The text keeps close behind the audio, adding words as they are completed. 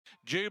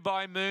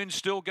Dubai Moon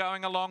still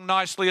going along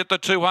nicely at the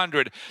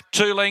 200.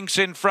 2 lengths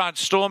in front.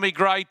 Stormy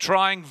Grey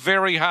trying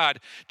very hard.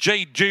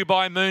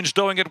 Dubai Moon's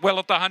doing it well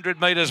at the 100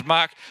 metres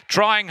mark.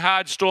 Trying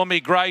hard, Stormy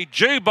Grey.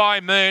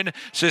 Dubai Moon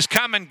says,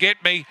 come and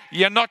get me.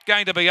 You're not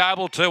going to be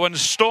able to, and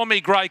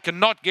Stormy Grey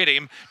cannot get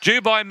him.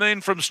 Dubai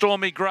Moon from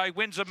Stormy Grey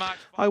wins a mark.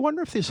 I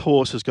wonder if this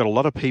horse has got a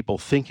lot of people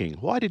thinking,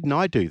 why didn't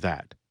I do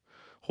that?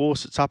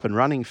 Horse that's up and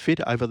running fit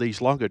over these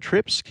longer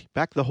trips.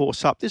 Back the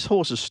horse up. This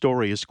horse's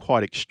story is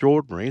quite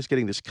extraordinary. He's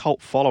getting this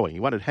cult following. He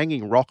won at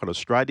Hanging Rock on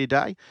Australia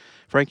Day.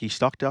 Frankie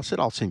Stockdale said,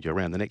 I'll send you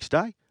around the next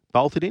day.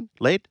 Bolted in,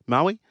 led,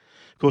 Moe. Of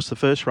course, the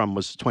first run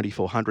was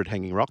 2400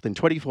 Hanging Rock, then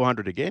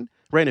 2400 again.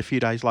 Ran a few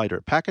days later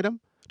at Pakenham.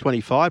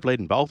 25, led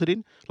and bolted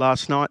in.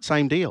 Last night,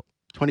 same deal,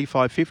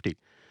 25.50.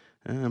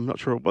 I'm not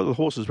sure. Well, the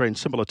horses ran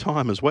similar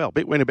time as well.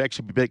 But went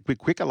actually a bit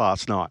quicker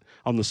last night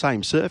on the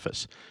same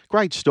surface.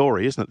 Great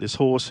story, isn't it? This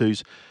horse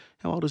who's,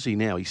 how old is he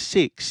now? He's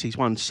 6. He's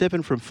won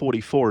 7 from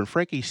 44. And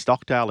Frankie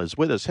Stockdale is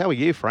with us. How are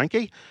you,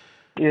 Frankie?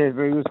 Yeah,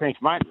 very good.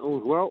 Thanks, mate.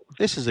 All's well.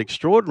 This is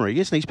extraordinary,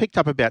 isn't it? He's picked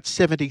up about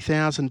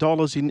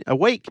 $70,000 in a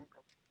week.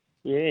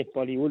 Yeah,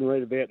 but you wouldn't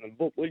read about it in the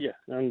book, would you?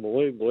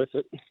 Unbelievable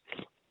effort.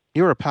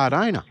 You're a part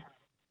owner.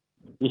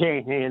 Yeah,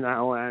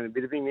 no, I own a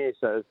bit of him there,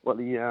 so it's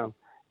bloody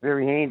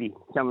very handy.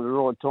 Coming at the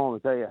right time, I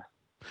tell you.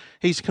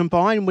 His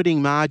combined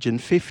winning margin,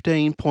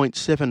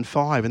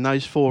 15.75 in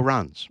those 4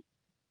 runs.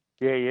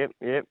 Yeah,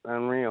 yep,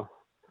 unreal.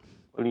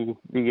 Bloody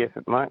big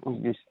effort, mate.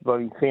 He just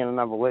bloody found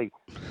another leg.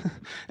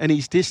 And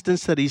his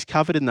distance that he's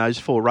covered in those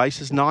 4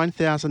 races,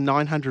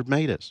 9,900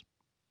 metres.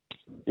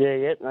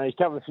 Yeah, no, he's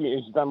covered a few.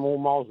 He's done more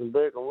miles than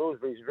Burke and Wills,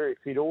 but he's a very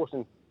fit horse.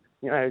 And,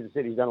 as I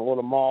said, he's done a lot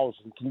of miles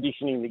and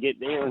conditioning to get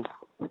there. And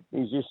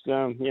he's just,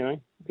 found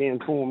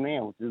form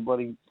now, which is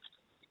bloody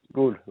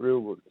good,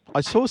 real good.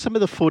 I saw some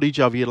of the footage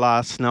of you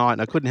last night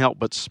and I couldn't help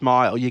but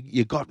smile.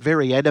 You got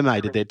very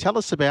animated there. Tell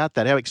us about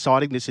that, how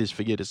exciting this is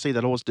for you to see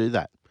that horse do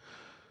that.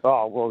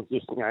 Oh, well,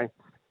 just, to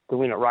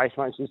win a race,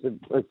 mate,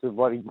 it's a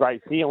bloody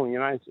great feeling,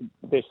 It's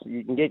the best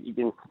you can get.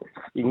 You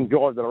can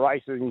drive to the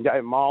races and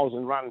go miles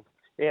and run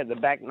out the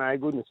back, no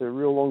goodness, a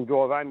real long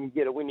drive home. You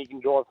get a win, you can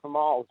drive for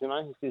miles,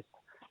 It's just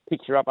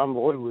picture up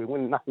unbelievable.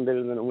 Win nothing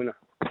better than a winner.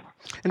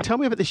 And tell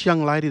me about this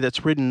young lady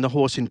that's ridden the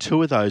horse in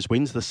 2 of those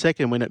wins, the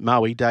second win at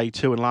Moe, day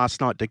 2, and last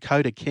night,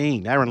 Dakota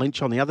King. Aaron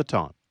Lynch on the other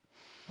time.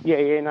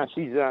 Yeah, no,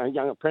 she's a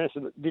young apprentice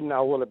that didn't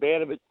know a lot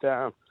about it,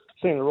 but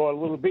seen her ride a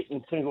little bit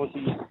and seems like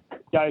she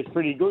goes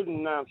pretty good,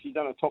 and she's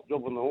done a top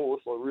job on the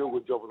horse, like a real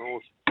good job on the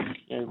horse.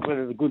 And went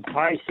at a good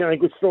pace, a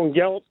good strong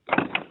gallop,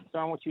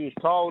 done what she was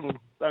told and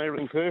done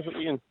everything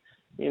perfectly, and,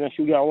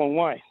 she'll go a long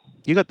way.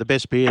 You got the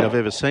best beard I've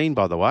ever seen,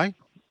 by the way.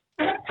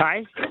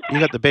 Hey? You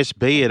got the best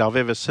beard I've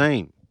ever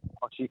seen.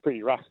 Oh, she's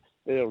pretty rough.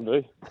 That'll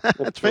do.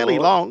 It's fairly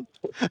long.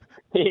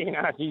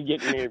 Yeah, she's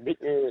getting there a bit.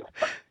 Yeah.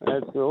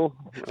 That's cool.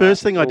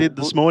 First thing I did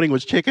this morning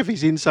was check if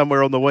he's in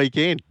somewhere on the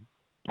weekend.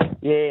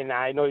 Yeah,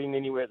 no, not in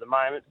anywhere at the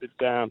moment, but,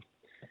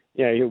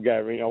 he'll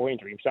go, I'll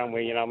enter him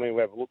somewhere, we'll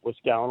have a look what's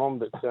going on,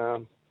 but,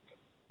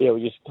 we'll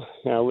just,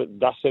 let the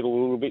dust settle a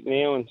little bit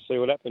now and see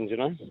what happens,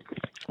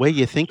 Where are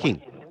you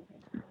thinking?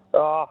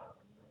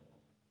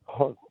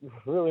 I'm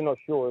really not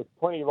sure. There's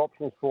plenty of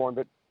options for him,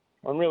 but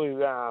I'm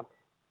really,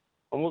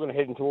 I'm looking at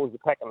heading towards the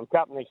Pakenham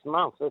Cup next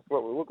month. That's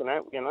what we're looking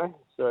at,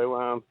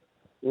 So,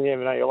 you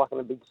never know. You're lucky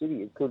in a big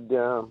city. It could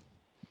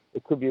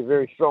be a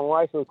very strong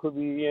race, or it could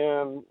be,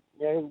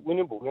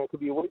 winnable. It could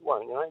be a weak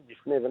one. You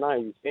just never know.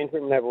 You enter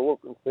him and have a look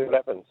and see what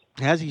happens.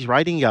 How's his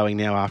rating going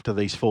now after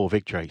these 4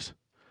 victories?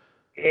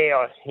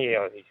 Yeah,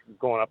 he's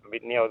gone up a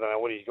bit now. I don't know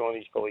what he's gone.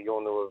 He's probably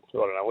gone to, I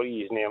don't know what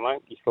he is now,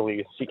 mate. He's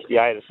probably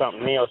 68 or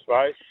something now, I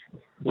suppose.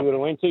 He would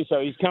have went to.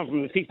 So he's come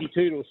from the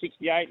 62 to a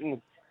 68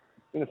 in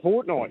a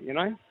fortnight,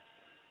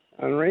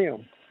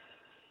 Unreal.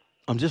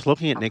 I'm just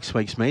looking at next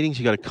week's meetings.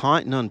 You've got a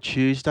Kyneton on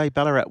Tuesday,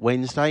 Ballarat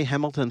Wednesday,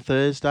 Hamilton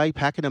Thursday,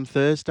 Pakenham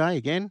Thursday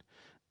again.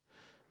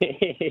 I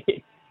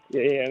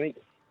think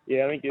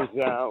there's,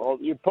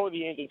 you're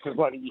probably entered for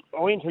bloody,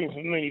 I'll enter him for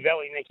Moonee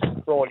Valley next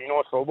Friday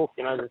night for a look,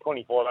 there's a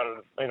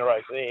 2,500 metre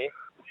race there.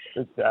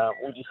 But,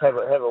 we'll just have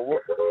a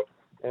look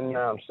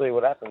and see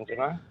what happens,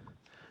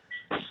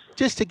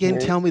 Just again,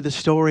 tell me the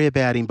story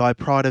about him by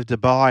Pride of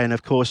Dubai. And,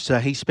 of course,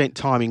 he spent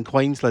time in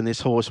Queensland,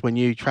 this horse, when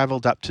you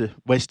travelled up to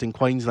Western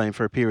Queensland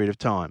for a period of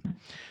time.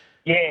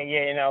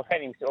 Yeah, I've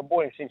had him, I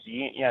bought him since the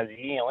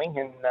yearling,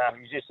 and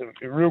he's just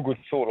a real good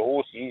sort of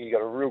horse. He's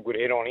got a real good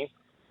head on him,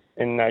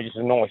 and just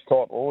a nice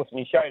type of horse. And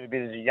he showed a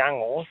bit as a young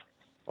horse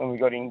when we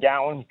got him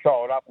going. He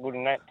trialled up good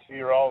in that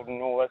 2-year-old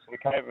and all that sort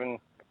of cover. And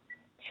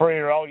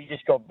 3-year-old, he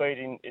just got beat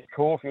in at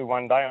Caulfield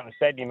one day on a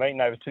Saturday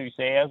meeting over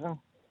 2,000,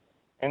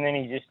 and then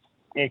he just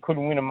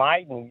couldn't win a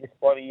maiden. He just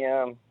bloody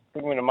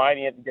couldn't win a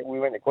maiden. We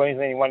went to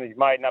Queensland. He won his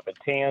maiden up at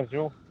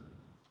Townsville.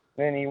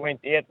 Then he went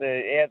out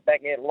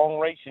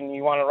Longreach, and he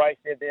won a race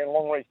out there in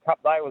Longreach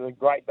Cup Day. It was a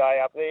great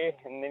day up there.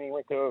 And then he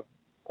went to a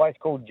place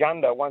called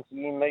Junda once a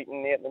year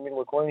meeting out in the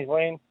middle of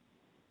Queensland.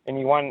 And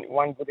he won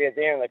good out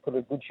there, and they put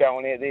a good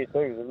showing out there too.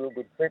 It was a real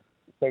good trip.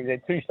 So he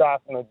had 2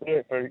 starts on the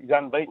dirt, for he's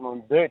unbeaten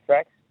on dirt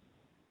tracks.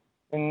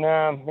 And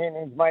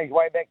then he's made his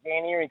way back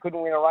down here. He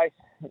couldn't win a race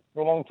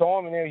for a long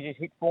time, and now he's just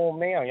hit form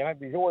now, you know.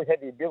 But he's always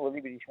had the ability,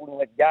 but he just wouldn't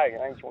let go, you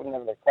know. He just wouldn't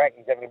have the crack.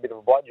 He's having a bit of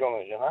a bludge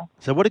on it, you know.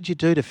 So what did you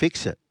do to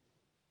fix it?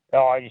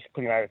 Oh, I just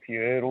put him over a few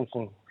hurdles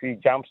and a few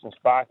jumps and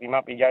sparked him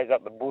up. He goes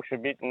up the bush a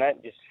bit and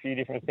that, just a few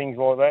different things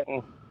like that,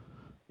 and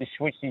just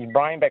switched his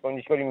brain back on.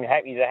 Just got him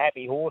happy. He's a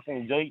happy horse,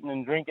 and he's eating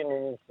and drinking,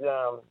 and he's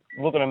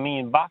looking $1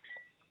 million.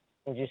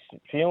 And just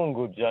feeling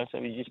good, Joe. So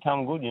he's just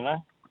come good, you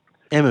know.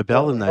 Emma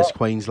Bell in those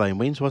Queensland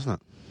wins, wasn't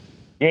it?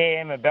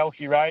 Yeah, Emma Bell,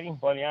 she rode him.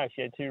 Bloody hell,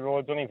 she had 2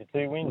 rides on him for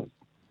 2 wins.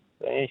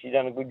 So yeah, she's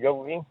done a good job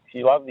with him.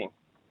 She loved him.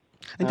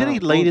 And did he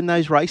lead in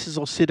those races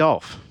or sit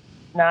off?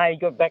 No, he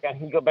got back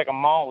a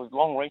mile. It was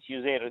long reach. He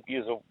was out. He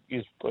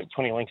was like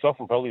 20 lengths off,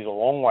 and probably was a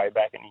long way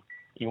back. And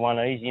he won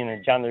easy. And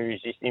the Junder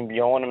was just in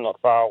behind him,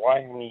 not far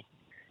away. And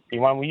he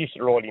won. We used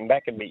to ride him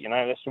back a bit, you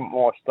know. That's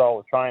my style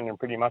of training.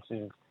 Pretty much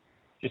is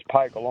just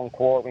poke along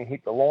quietly and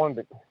hit the line.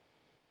 But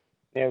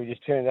now we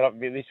just turned it up a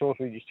bit. This horse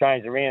we just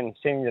changed around and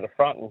send him to the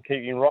front and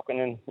keep him rocking.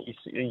 And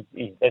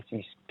that's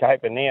his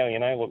caper now, you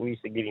know. Like we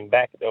used to get him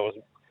back. That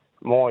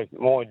was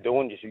my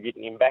doing, just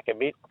getting him back a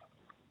bit.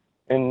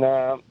 And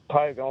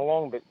poking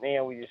along, but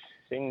now we just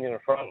sing in the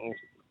front and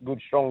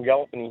good strong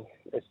gallop, and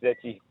that's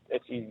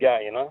his go,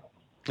 you know.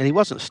 And he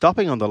wasn't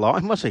stopping on the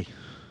line, was he?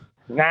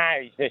 No,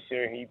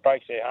 he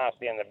breaks their hearts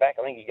down the back.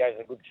 I think he goes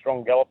a good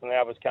strong gallop, and the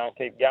others can't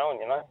keep going,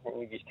 you know.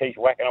 And he just keeps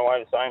whacking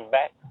away the same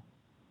back.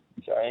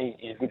 So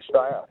he's a good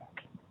stayer.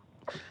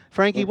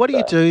 Frankie, what do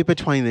you do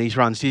between these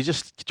runs? Do you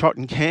just trot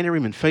and canter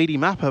him and feed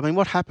him up? I mean,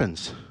 what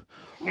happens?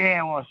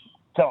 Yeah, well, I was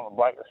telling the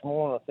bloke this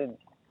morning, I said,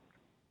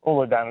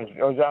 all I've done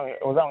was,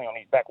 I was only on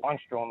his back once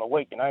during the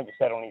week, you know, just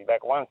sat on his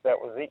back once, that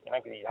was it, you know,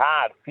 because he's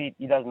hard, fit,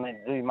 he doesn't need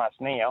to do much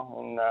now,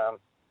 and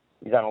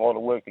he's done a lot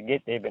of work to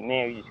get there, but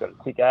now he's just got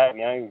to tick over,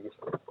 you know, you just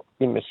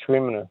give him a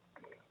swim and a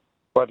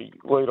bloody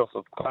lead off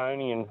the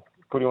pony and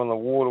put him on the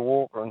water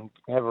walker and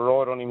have a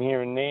ride on him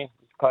here and there,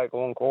 just poke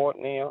along quiet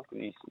now,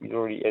 because he's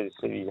already, as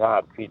I said, he's a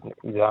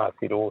hard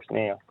fit horse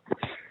now.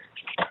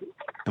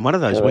 And one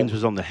of those wins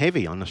was on the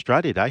heavy on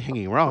Australia Day,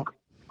 Hanging Rock.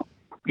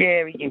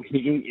 Yeah, he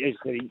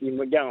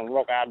can go on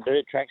rock hard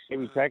dirt tracks,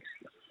 heavy tracks,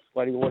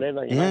 bloody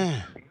whatever. You know?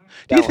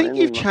 Do you think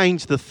you've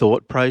changed the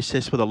thought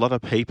process with a lot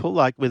of people,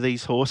 like with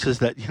these horses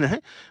that, you know,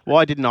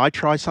 why didn't I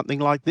try something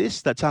like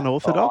this that's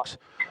unorthodox?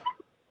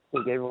 I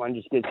think everyone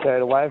just gets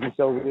carried away with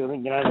themselves. I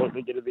think, you know,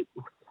 they get a bit,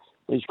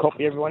 they just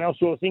copy everyone else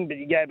sort of thing. But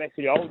you go back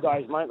to the old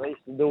days, mate, they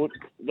used to do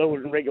it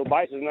on a regular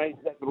basis, and they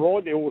could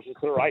ride their horses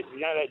to the races,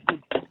 you know, they're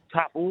good,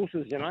 tough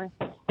horses, you know.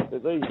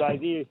 But these days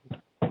here,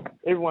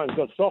 everyone's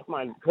got soft,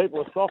 mate.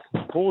 People are soft.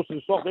 Horses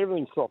are soft.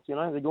 Everything's soft, you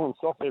know. They're going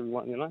soft,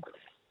 everyone, you know.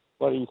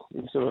 But he's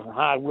sort of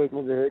hard work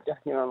with the hurt,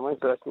 you know what I mean?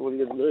 So that's what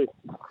you got to do.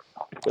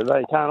 But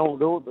they can't all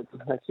do it,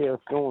 but that's how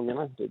it's going, you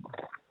know. But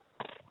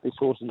this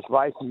horse is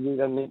racing.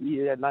 He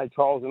had no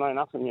trials and no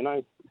nothing, you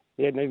know.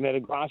 He hadn't even had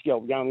a grass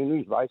gallop going in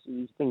these races.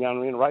 He's been going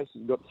around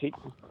races, got sick,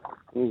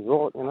 and he's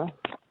right, you know.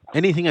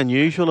 Anything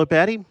unusual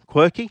about him?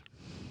 Quirky?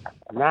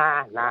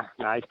 Nah.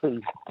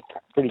 He's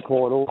pretty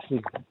quiet horse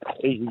and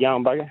easy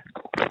going bugger.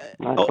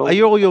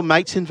 Are all your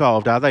mates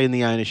involved? Are they in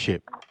the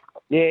ownership?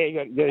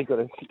 Yeah, he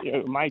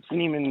got mates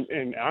in him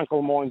and uncle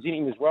of mine's in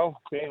him as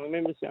well, family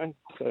members, you know.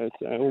 So it's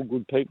all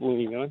good people,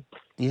 you know.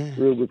 Yeah.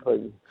 Real good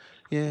people.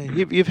 Yeah,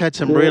 you've had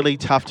some really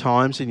tough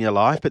times in your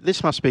life, but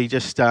this must be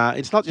just,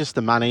 it's not just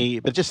the money,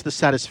 but just the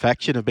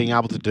satisfaction of being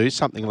able to do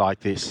something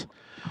like this.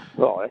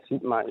 Well, that's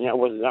it, mate. You know,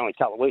 it was only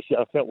a couple of weeks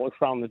ago. I felt like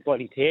throwing the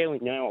bloody tail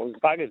in, you know. I was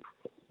buggered.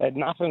 Had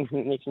nothing. The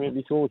next minute,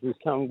 this horse was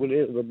coming good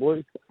out of the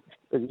blue.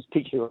 It just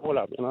picks you right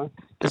up, you know.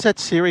 Is that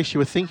serious? You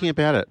were thinking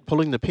about it,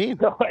 pulling the pin?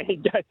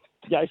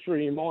 It goes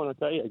through your mind, I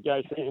tell you. It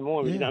goes through your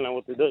mind, but you don't know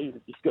what to do.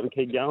 You just got to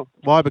keep going.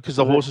 Why? Because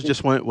the horses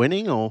just weren't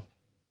winning, or?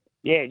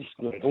 Yeah, just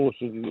the horses,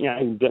 you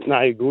know,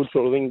 no good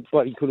sort of thing.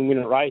 But he couldn't win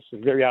a race.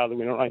 It's very hard to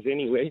win a race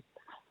anyway.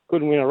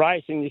 Couldn't win a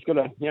race, and you just got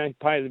to, you know,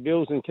 pay the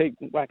bills and keep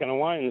whacking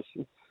away. And it's,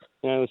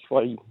 you know, it's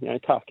bloody, you know,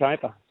 tough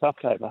caper.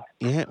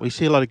 Yeah, we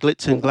see a lot of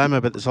glitz and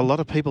glamour, but there's a lot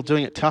of people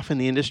doing it tough in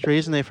the industry,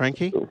 isn't there,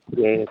 Frankie?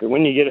 Yeah, but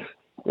when you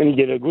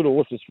get a good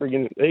horse, it's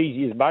friggin'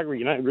 easy as buggery,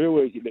 you know, real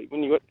easy. But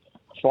when you got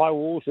slow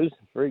horses,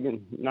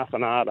 friggin'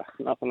 nothing harder.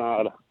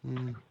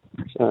 Mm.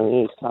 So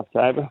yeah, it's tough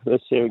caper.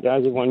 Let's see how it goes.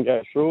 Everyone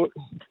goes through it.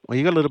 Well,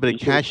 you got a little bit of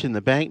cash in the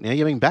bank now.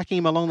 You've been backing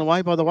him along the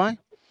way, by the way.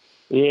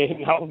 Yeah,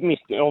 I've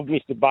missed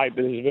a bait,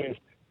 but there's been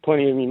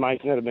plenty of me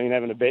mates that have been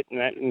having a bet and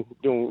that and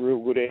doing real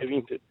good out of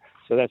him.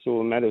 So that's all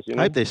that matters, you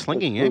know. I hope they're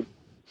slinging you.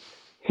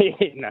 Yeah,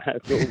 no,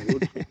 it's all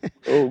good.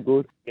 all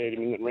good. Yeah,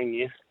 him in the ring,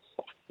 yeah.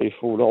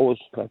 $4,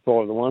 so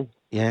 5 to 1.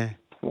 Yeah.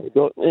 So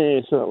that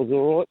was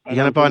all right. You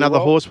going to buy another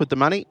horse with the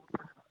money?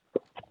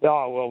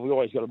 Oh, well, we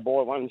always got to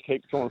buy one and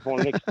keep trying to find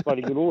the next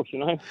bloody good horse, you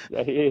know.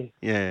 So,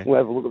 yeah. We'll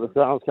have a look at the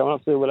sales coming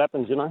up, see what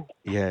happens, you know.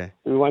 Yeah.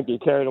 We won't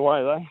get carried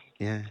away, though.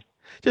 Yeah.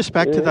 Just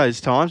back to those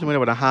times, and we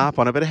don't want to harp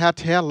on it, but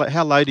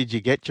how low did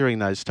you get during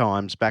those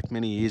times back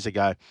many years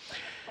ago?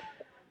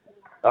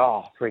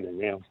 Oh,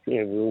 friggin' hell.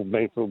 Yeah, we've all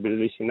been through a bit of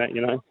this and that,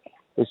 you know.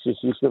 It's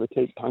just, you just got to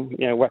keep,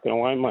 whacking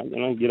away, mate, you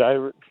know, get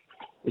over it.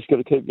 just got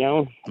to keep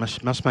going.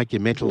 Must make you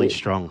mentally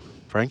strong,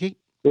 Frankie.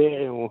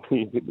 Well, I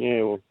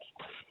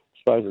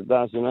suppose it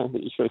does, you know,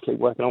 but you just got to keep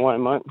working away,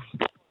 mate.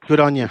 Good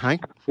on you,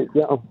 Hank. Keep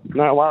going.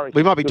 No worries.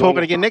 We might be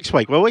talking again next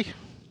week, will we?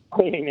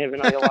 You never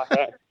know, you're like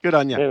that. Good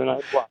on you. Never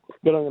know.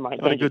 Good on you,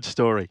 mate. What a good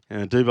story.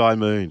 Dubai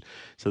Moon.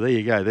 So there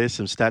you go. There's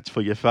some stats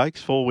for you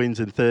folks. 4 wins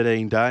in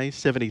 13 days,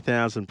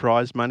 70,000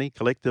 prize money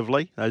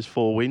collectively. Those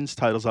 4 wins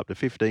totals up to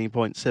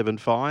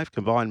 15.75.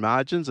 Combined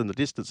margins and the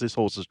distance this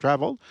horse has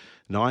travelled,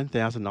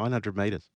 9,900 metres.